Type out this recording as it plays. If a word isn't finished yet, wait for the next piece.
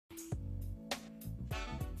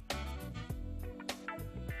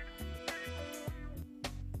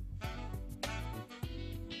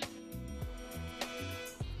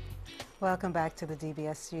Welcome back to the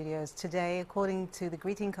DBS studios. Today, according to the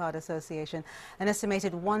Greeting Card Association, an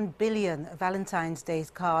estimated 1 billion Valentine's Day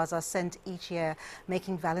cards are sent each year,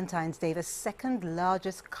 making Valentine's Day the second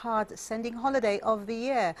largest card sending holiday of the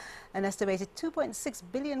year. An estimated 2.6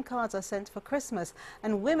 billion cards are sent for Christmas,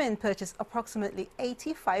 and women purchase approximately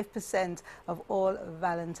 85% of all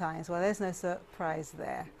Valentines. Well, there's no surprise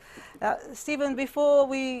there. Stephen, before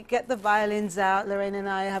we get the violins out, Lorraine and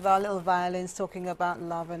I have our little violins talking about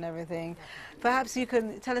love and everything. Perhaps you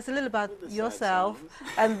can tell us a little about yourself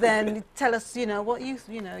and then tell us, what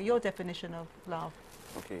your definition of love.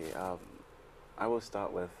 Okay, I will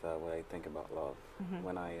start with what I think about love.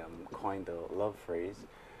 When I coined the love phrase,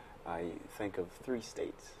 I think of three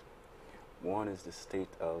states. One is the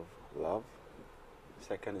state of love.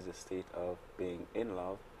 Second is the state of being in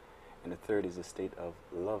love. And the third is the state of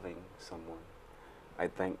loving someone. I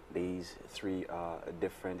think these three are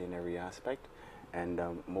different in every aspect, and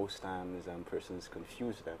most times persons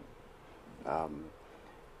confuse them.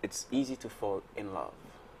 It's easy to fall in love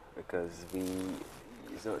because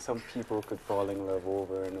some people could fall in love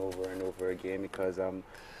over and over and over again because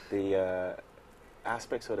the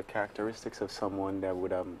aspects or the characteristics of someone that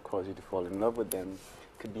would cause you to fall in love with them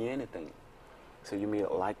could be anything. So you may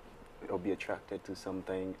like or be attracted to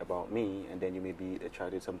something about me, and then you may be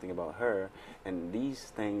attracted to something about her, and these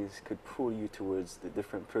things could pull you towards the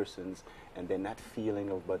different persons, and then that feeling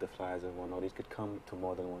of butterflies and whatnot, it could come to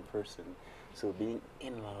more than one person. So being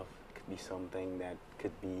in love could be something that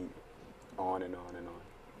could be on and on and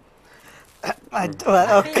on.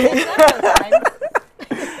 Well, okay.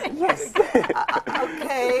 Yes.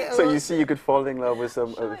 Okay. So you see, you could fall in love with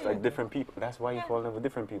some like different people. That's why you fall in love with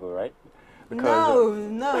different people, right?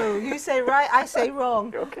 No, you say right, I say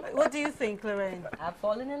wrong. Okay. What do you think, Lorraine? I've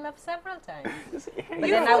fallen in love several times. But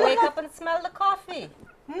then I wake up and smell the coffee.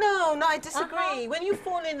 No, I disagree. When you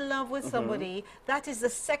fall in love with somebody, that is the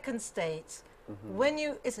second state. When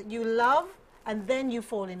you love and then you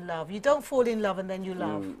fall in love. You don't fall in love and then you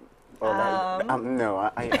love.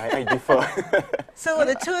 No, I differ. So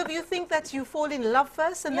the two of you think that you fall in love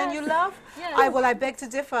first and then you love? Yes. I beg to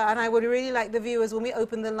differ, and I would really like the viewers, when we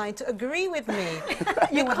open the line, to agree with me.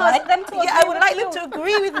 You would like them to agree I would with like you. them to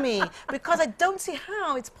agree with me, because I don't see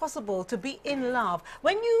how it's possible to be in love.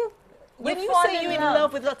 When you say you're in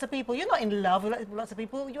love with lots of people, you're not in love with lots of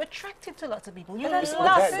people, you're attracted to lots of people. You're in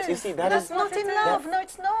love. That's not in love. No,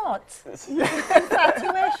 it's not.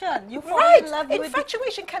 Infatuation. You fall in love with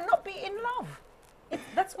infatuation cannot be in love.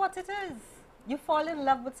 That's what it is. You fall in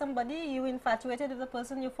love with somebody, you're infatuated with the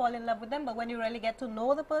person, you fall in love with them, but when you really get to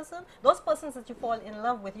know the person, those persons that you fall in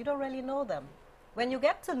love with, you don't really know them. When you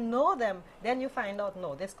get to know them, then you find out,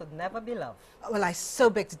 no, this could never be love. Well, I so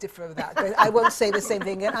beg to differ with that. But I won't say the same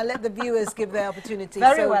thing. I'll let the viewers give their opportunity.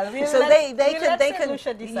 Very well. So they can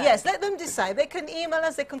Lucia decide. Yes, let them decide. They can email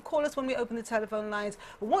us. They can call us when we open the telephone lines.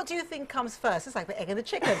 What do you think comes first? It's like the egg and the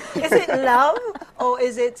chicken. Is it love or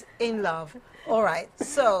is it in love? All right.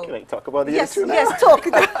 So can I talk about the yes, issue now? yes, talk.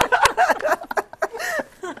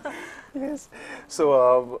 Yes.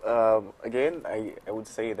 So again, I would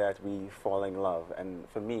say that we fall in love, and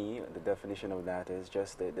for me, the definition of that is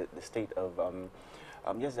just the state of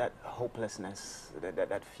just that hopelessness,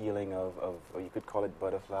 that feeling of, or you could call it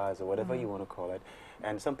butterflies or whatever you want to call it.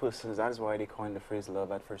 And some persons, that is why they coin the phrase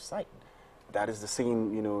 "love at first sight." That is the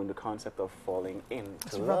same, in the concept of falling in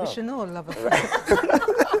to love. Rubbish and all, love at first.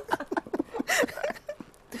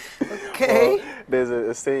 Okay. Well, there's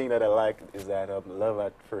a saying that I like, is that love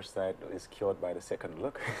at first sight is cured by the second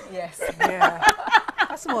look. Yes. Yeah.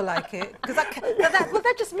 That's more like it. Because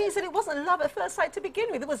that just means that it wasn't love at first sight to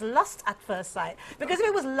begin with. It was lust at first sight. Because if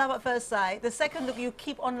it was love at first sight, the second look, you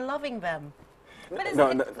keep on loving them. But it's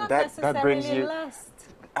not necessarily lust.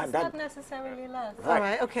 It's not necessarily lust. Right. All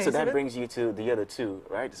right, okay. So that brings you to the other two,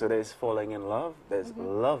 right? So there's falling in love, there's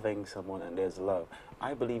loving someone, and there's love.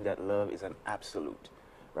 I believe that love is an absolute,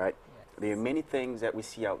 right? There are many things that we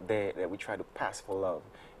see out there that we try to pass for love.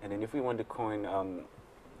 And then if we want to coin 1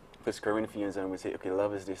 Corinthians and we say, okay,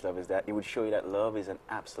 love is this, love is that, it would show you that love is an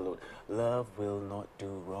absolute. Love will not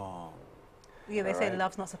do wrong. Yeah, they say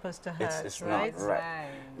love's not supposed to hurt, it's right? Not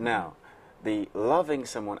right. Now, the loving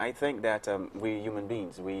someone, I think that we're human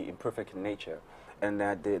beings, we're imperfect in nature, and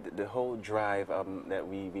that the whole drive that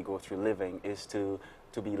we go through living is to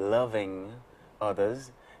be loving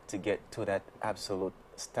others to get to that absolute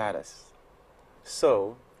status.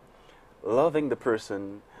 So, loving the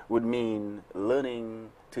person would mean learning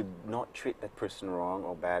to not treat that person wrong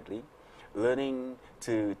or badly, learning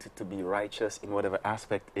to be righteous in whatever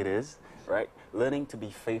aspect it is, right? Learning to be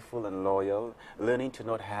faithful and loyal, learning to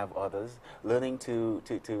not have others, learning to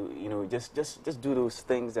you know, just do those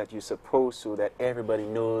things that you're supposed to, that everybody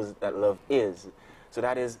knows that love is. So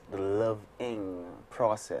that is the loving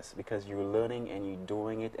process, because you're learning and you're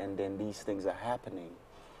doing it, and then these things are happening.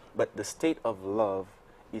 But the state of love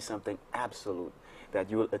is something absolute, that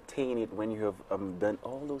you will attain it when you have done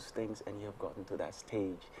all those things and you have gotten to that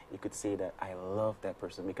stage. You could say that I love that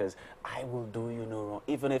person because I will do you no wrong.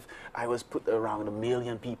 Even if I was put around 1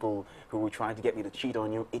 million people who were trying to get me to cheat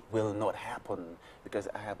on you, it will not happen because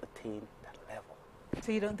I have attained that level.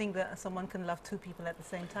 So you don't think that someone can love 2 people at the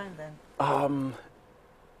same time then?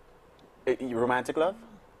 Romantic love?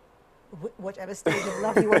 Whichever stage of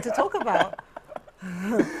love you want to talk about.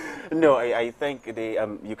 No, I think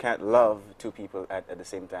you can't love 2 people at the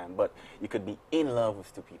same time, but you could be in love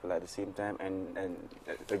with 2 people at the same time, and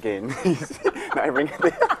again, I bring it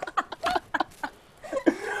there.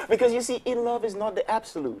 Because you see, in love is not the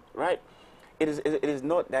absolute, right? It is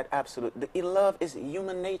not that absolute. In love is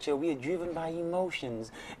human nature. We are driven by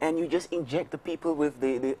emotions, and you just inject the people with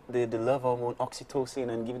the love hormone, oxytocin,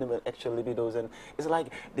 and give them an extra libidos, and it's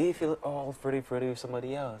like they feel all pretty with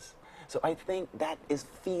somebody else. So I think that is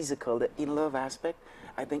physical, the in love aspect.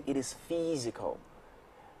 I think it is physical.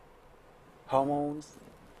 Hormones.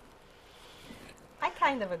 I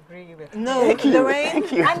kind of agree with No, you. Lorraine.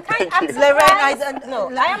 I'm surprised.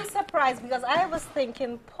 Lorraine, I am surprised because I was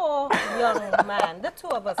thinking, poor young man, the 2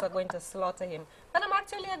 of us are going to slaughter him. But I'm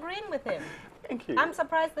actually agreeing with him. Thank you. I'm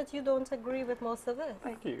surprised that you don't agree with most of it.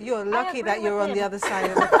 Thank you. You're lucky that you're on the other side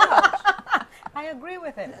of the couch. I agree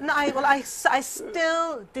with him. No, I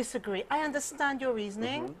still disagree. I understand your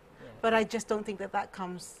reasoning, but I just don't think that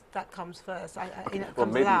comes first. It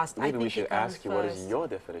comes last. Maybe we should ask you, what is your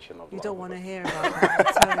definition of love? You don't want to hear about that.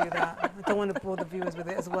 I'll tell you that. I don't want to bore the viewers with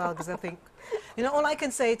it as well, because I think, you know, all I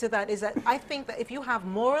can say to that is that I think that if you have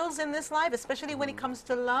morals in this life, especially when it comes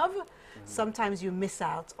to love, sometimes you miss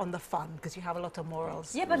out on the fun because you have a lot of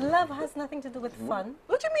morals. Yeah, but love has nothing to do with fun.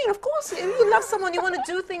 What do you mean? Of course, if you love someone, you want to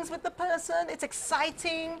do things with the person. It's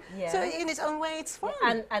exciting. Yeah. So in its own way, it's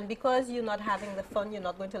fun. And because you're not having the fun, you're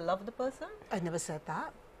not going to love the person? I never said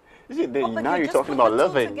that. You see, But now you you're just talking put about the 2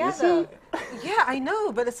 loving. You see? together. Yeah, I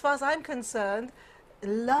know, but as far as I'm concerned,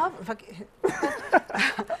 love...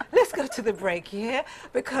 Let's go to the break here,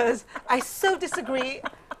 because I so disagree.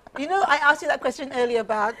 You know, I asked you that question earlier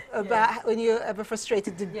about when you're ever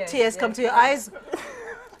frustrated, do tears come to your eyes?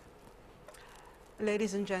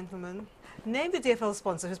 Ladies and gentlemen, name the DFL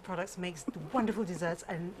sponsor whose products makes wonderful desserts,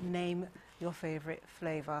 and name your favorite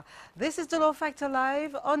flavor. This is Dolor Factor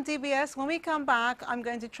Live on DBS. When we come back, I'm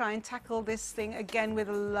going to try and tackle this thing again with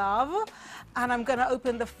love, and I'm going to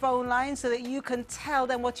open the phone line so that you can tell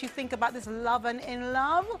them what you think about this love and in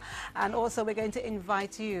love. And also we're going to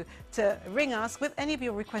invite you to ring us with any of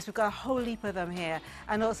your requests. We've got a whole heap of them here.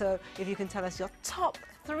 And also, if you can tell us your top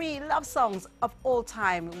 3 love songs of all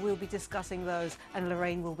time, we'll be discussing those, and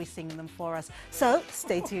Lorraine will be singing them for us. So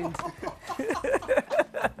stay tuned.